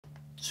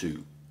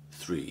2,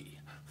 3,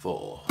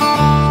 4.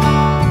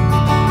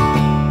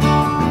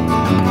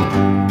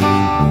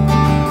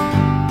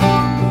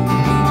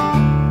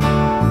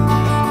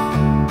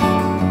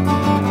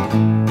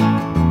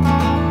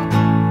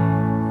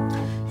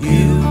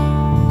 You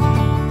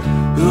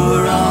who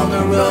are on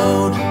the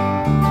road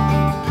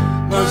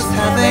must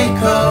have a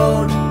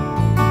code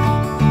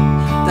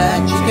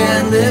that you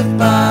can live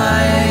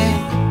by,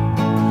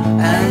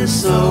 and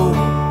so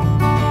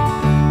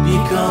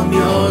become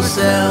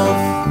yourself,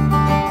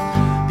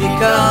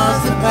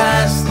 because the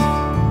past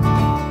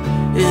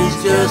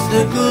is just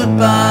a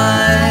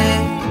goodbye.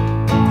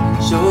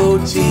 So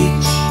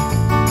teach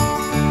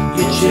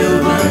your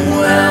children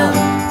well,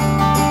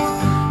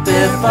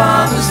 their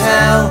father's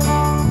hell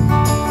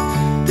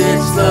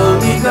did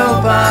slowly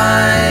go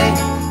by,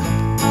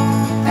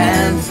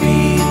 and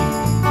feed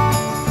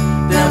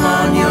them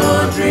on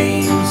your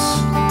dreams,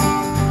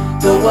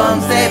 the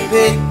ones they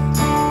pick,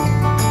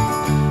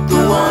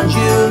 the ones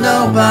you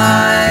know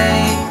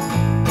by.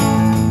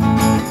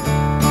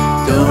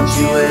 Don't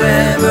you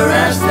ever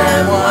ask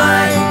them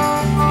why,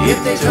 if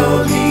they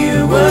told you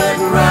you would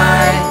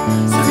cry.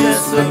 So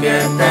just look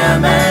at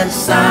them and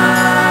sigh,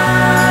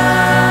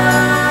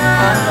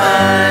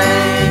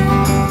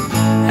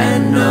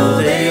 and know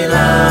they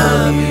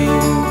love you.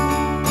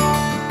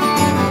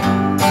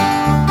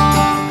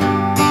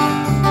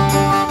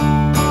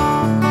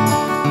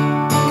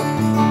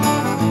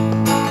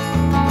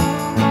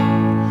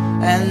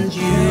 And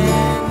you,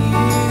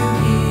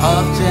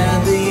 of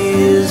tender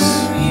years,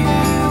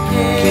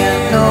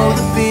 can't know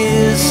the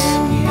fears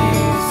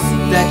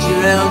that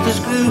your elders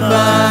grew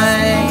by,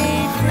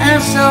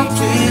 and so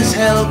please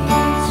help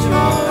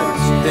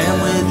them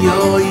with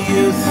your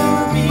youth.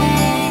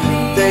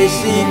 They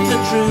seek the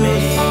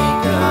truth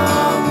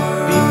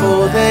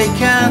before they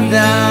can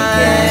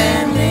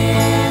die.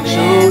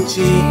 So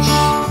teach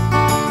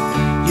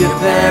your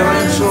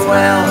parents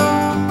well,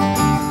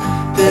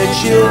 their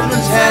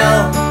children's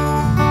hell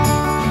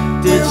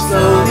did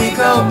slowly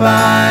go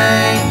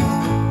by,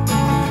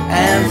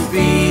 and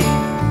feed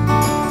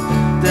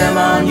them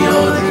on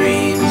your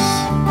dreams,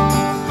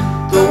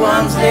 the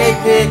ones they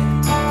pick,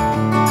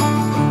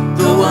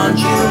 the ones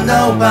you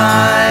know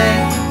by.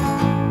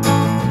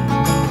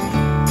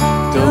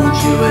 Don't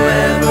you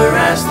ever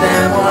ask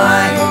them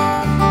why,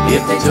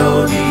 if they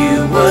told you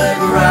you would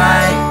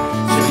cry.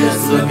 So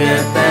just look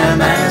at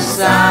them and